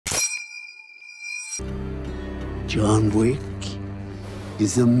John Wick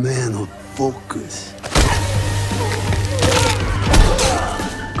is a man of focus,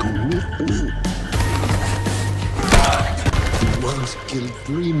 commitment. He once killed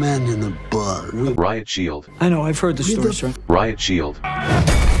 3 men in a bar. Riot Shield. I know, I've heard the story, sir. Riot Shield.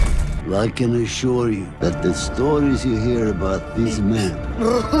 I can assure you that the stories you hear about these men,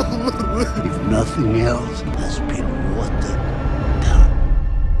 if nothing else, has been watered down.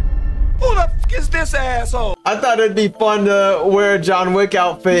 Who the f is this asshole? I thought it'd be fun to wear a John Wick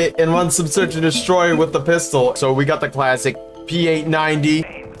outfit and run some search and destroy with the pistol. So we got the classic P890.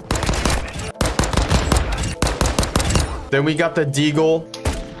 Then we got the Deagle.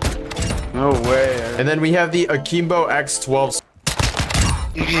 No way. And then we have the Akimbo X12.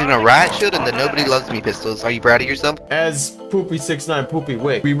 You're using a riot shield and the nobody loves me pistols. Are you proud of yourself? As Poopy69 Poopy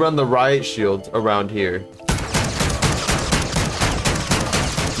Wick, we run the riot shield around here.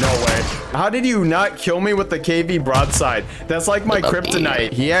 No way. How did you not kill me with the KV broadside? That's like my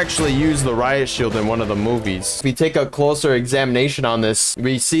kryptonite. He actually used the riot shield in one of the movies. If we take a closer examination on this,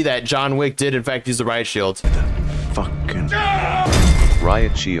 we see that John Wick did in fact use the riot shield. Fucking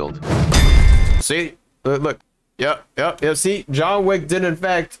Riot Shield. See? Look. Yep. See, John Wick did in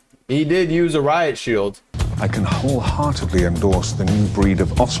fact, he did use a riot shield. I can wholeheartedly endorse the new breed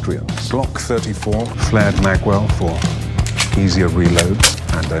of Austrians. Glock 34, flared magwell for easier reloads,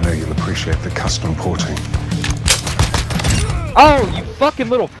 and I know you'll appreciate the custom porting. Oh, you fucking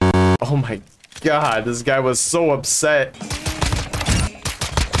little. Oh my god, this guy was so upset.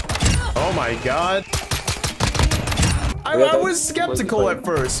 Oh my god. I was skeptical at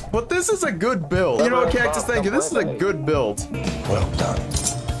first, but this is a good build. You know what, Cactus, thank you. This is a good build. Well done.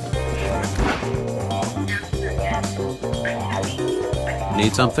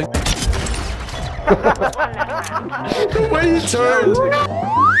 Need something? The way he turned.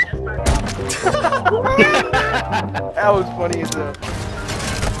 That was funny as hell.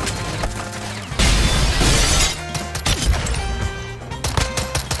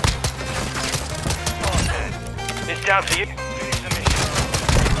 It's down to you.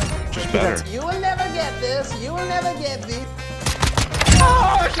 Just better. You will never get this. You will never get this.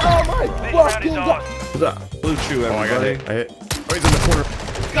 Oh my fucking god. Blue Chew, Oh, I got everybody. it. I hit. Oh, he's in the corner.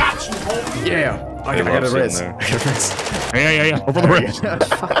 Got you. Yeah. I got a res. Yeah. Over the res.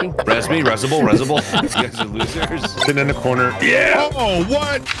 Res me, resable. You guys are losers. Sitting in the corner. Yeah. Oh,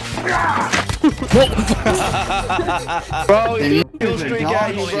 what? Bro, you kill streak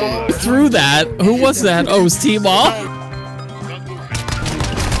at you, bro. Through that, who was that? Oh, it was T-Ball?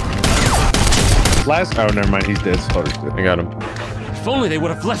 Oh, never mind. He's dead. I got him. If only they would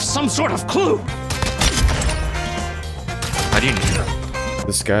have left some sort of clue. How do you know?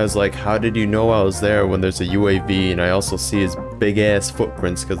 This guy's like, how did you know I was there when there's a UAV and I also see his big ass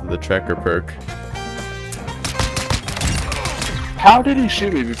footprints because of the tracker perk? How did he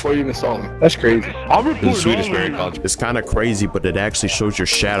shoot me before you even saw me? That's crazy. I'll report Swedish very culture. It's kind of crazy, but it actually shows your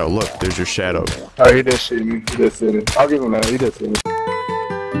shadow. Look, there's your shadow. Oh, he did shoot me. He did see me. I'll give him that. He did see me.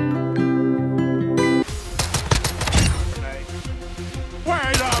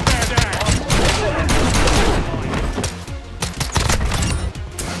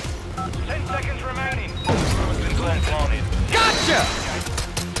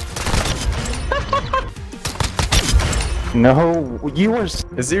 No, you were.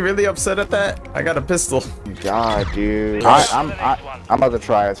 Is he really upset at that? I got a pistol. God, dude. I'm about to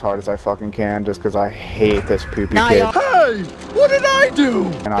try as hard as I fucking can just because I hate this poopy kid. Hey, what did I do?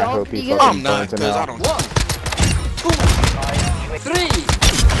 And I hope he fucking burns in hell. 3.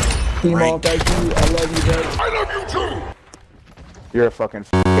 Timo, thank you. I love you, baby. I love you too. You're a fucking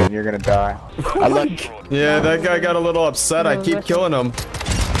and you're gonna die. I love you. Yeah, that guy got a little upset. I keep killing him.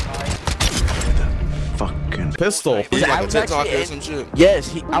 fucking Pistol. I was actually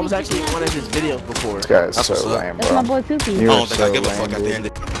yes, I was actually in one of his videos before. This guy is so lame, bro. That's my boy Tuki. You I are don't think so I give a lame, fuck at the dude.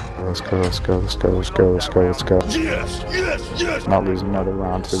 end. Let's go. Yes. Not losing another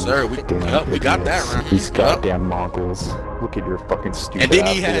round to Sir, we got that round. These goddamn Mongols. Look at your fucking stupid And then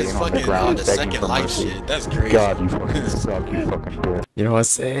ass he had his laying on the fucking ground the begging second for life mercy. shit. That's crazy. God, you fucking suck, you fucking bitch. You know,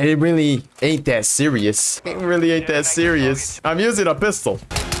 it really ain't that serious. It really ain't that serious. I'm using a pistol.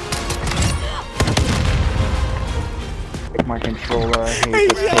 My controller, I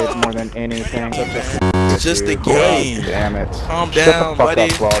hate this kid more than anything. It's just a game. Damn it. Calm Shut down, the fuck buddy.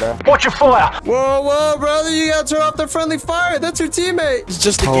 up, Florida. Watch your fire. Whoa, brother, you gotta turn off the friendly fire. That's your teammate. It's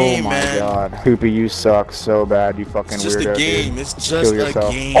just a Oh game, my man. god. Poopy, you suck so bad, you fucking It's just weirdo, a game. dude. It's just Kill a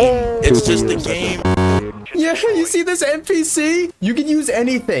yourself. game. Oh, It's Poopy, just a you're such game. Yeah, you see this NPC? You can use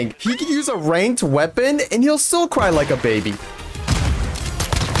anything. He can use a ranked weapon, and he'll still cry like a baby.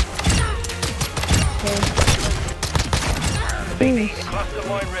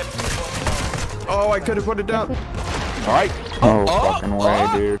 Oh, I could have put it down. All right. Oh, fucking way,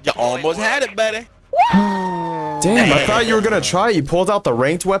 dude. You almost had it, buddy. Damn, I thought you were gonna try. You pulled out the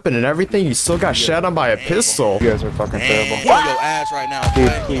ranked weapon and everything. You still got shot on by a pistol. You guys are fucking terrible. He on your ass right now, Dude,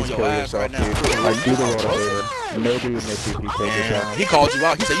 boy. He please on kill your ass yourself, right now. dude. Like, do the world a favor. Nobody would make you take yourself. He called you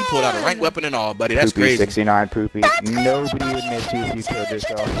out. He said you pulled out a ranked weapon and all, buddy. That's Poopy crazy. 69 Poopy. Nobody would admit you if you killed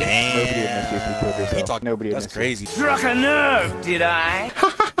yourself. Damn. Nobody would admit you if you killed He yourself. talk, Nobody that's admits crazy. Struck a nerve, did I?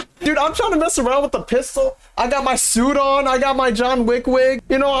 Dude, I'm trying to mess around with the pistol. I got my suit on. I got my John Wick wig.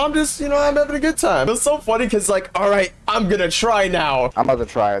 You know, I'm just, I'm having a good time. It's so funny because, like, all right, I'm gonna try now. I'm about to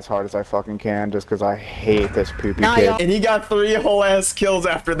try as hard as I fucking can just because I hate this Poopy kid. And he got 3 whole ass kills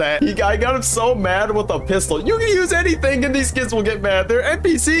after that. I got him so mad with a pistol. You can use anything and these kids will get mad. They're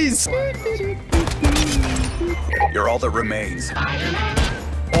NPCs. You're all that remains.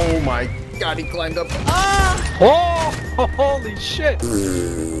 Oh my God, he climbed up. Oh, holy shit.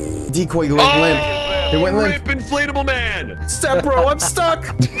 Decoy went limp. He went limp. Rip inflatable man. Step bro, I'm stuck.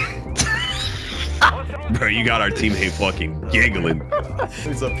 Bro, you got our teammate fucking giggling.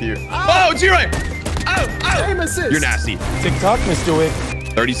 He's up here. Oh, it's you right. Oh, Aim assist. You're nasty. TikTok, Mr. Wick.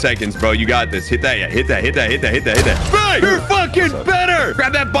 30 seconds, bro. You got this. Hit that. Yeah, hit that. Right. You're fucking better.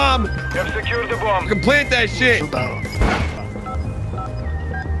 Grab that bomb. You've secured the bomb. You can plant that shit.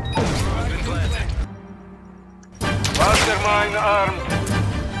 Mastermind armed.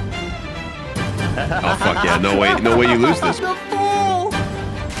 Oh fuck yeah! No way you lose this. The fool.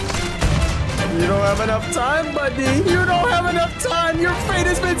 You don't have enough time, buddy. You don't have enough time. Your fate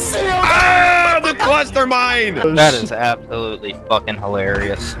has been sealed. Ah, the cluster mine. That is absolutely fucking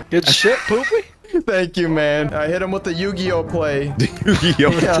hilarious. Good shit, Poopy. Thank you, man. I hit him with the Yu-Gi-Oh play.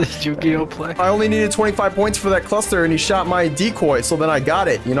 Yu-Gi-Oh. Yu-Gi-Oh play. I only needed 25 points for that cluster, and he shot my decoy, so then I got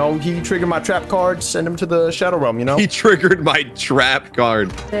it. You know, he triggered my trap card, send him to the Shadow Realm, you know? He triggered my trap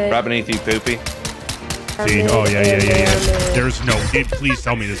card. Grabbing anything, Poopy? See, oh yeah. There's no. Please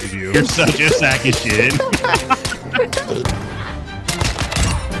tell me this is you. You're such a sack of shit.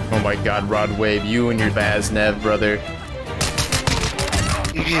 Oh my God, Rod Wave, you and your Vaznev, brother.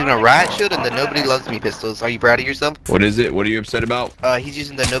 He's using a riot shield and the nobody loves me pistols. Are you proud of yourself? What is it? What are you upset about? He's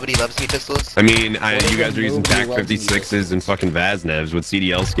using the nobody loves me pistols. I mean, you guys are using TAC 56s and fucking Vaznevs with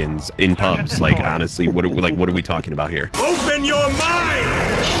CDL skins in pubs. Like, honestly, what are we talking about here? Open your mind!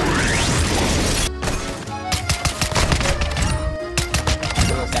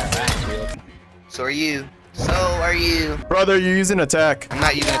 So are you. So are you. Brother, you're using attack. I'm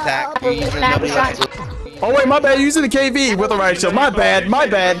not using attack. You're using nobody loves me. Oh wait, my bad. You're using the KV with a riot shield. My bad.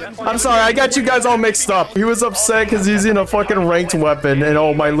 I'm sorry. I got you guys all mixed up. He was upset because he's using a fucking ranked weapon, and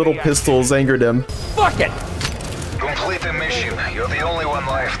all my little pistols angered him. Fuck it. Complete the mission. You're the only one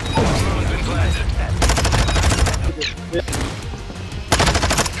left.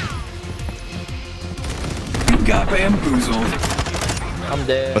 You got bamboozled. I'm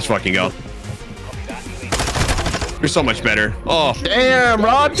dead. Let's fucking go. You're so much better. Oh. Damn,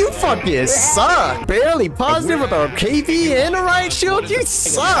 Rob, you fucking suck. Barely positive with a KV and a riot shield. You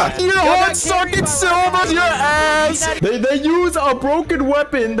suck. Your heart sucking silver, your ass. They use a broken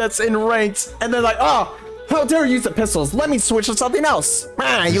weapon that's in ranked, and they're like, oh, how dare you use the pistols? Let me switch to something else.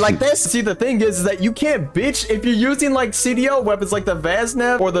 Ah, you like this? See, the thing is that you can't bitch if you're using like CDO weapons like the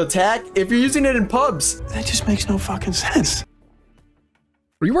Vaznev or the TAC if you're using it in pubs. That just makes no fucking sense.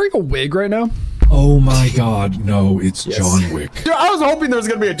 Are you wearing a wig right now? Oh my God, no, it's John Wick. Dude, I was hoping there was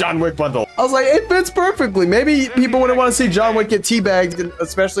gonna be a John Wick bundle. I was like, it fits perfectly. Maybe people wouldn't want to see John Wick get teabagged,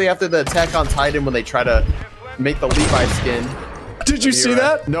 especially after the attack on Titan when they try to make the Levi skin. Did you see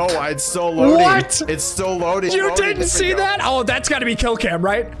that? No, it's still loading. What? It's still loading. You didn't see that? Oh, that's gotta be kill cam,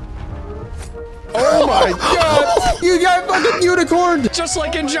 right? Oh my God! You got fucking unicorned! Just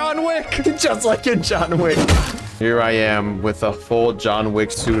like in John Wick. Just like in John Wick. Here I am with a full John Wick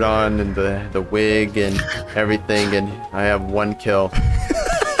suit on and the wig and everything, and I have 1 kill.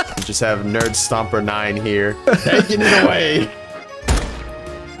 I just have Nerd Stomper 9 here, taking it away.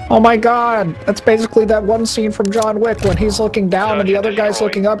 Oh my God, that's basically that one scene from John Wick when he's looking down and the other guy's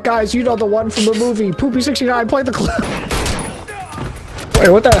looking up. Guys, you know the one from the movie. Poopy 69, play the clip. Wait,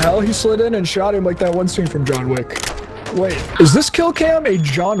 what the hell? He slid in and shot him like that one scene from John Wick. Wait, is this kill cam a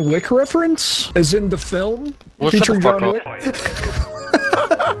John Wick reference? As in the film? Featuring John Wick?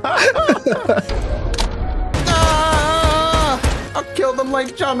 I'll kill them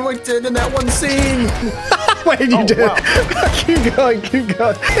like John Wick did in that one scene. Wait, you did. Wow. Keep going, keep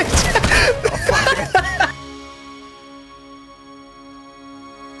going.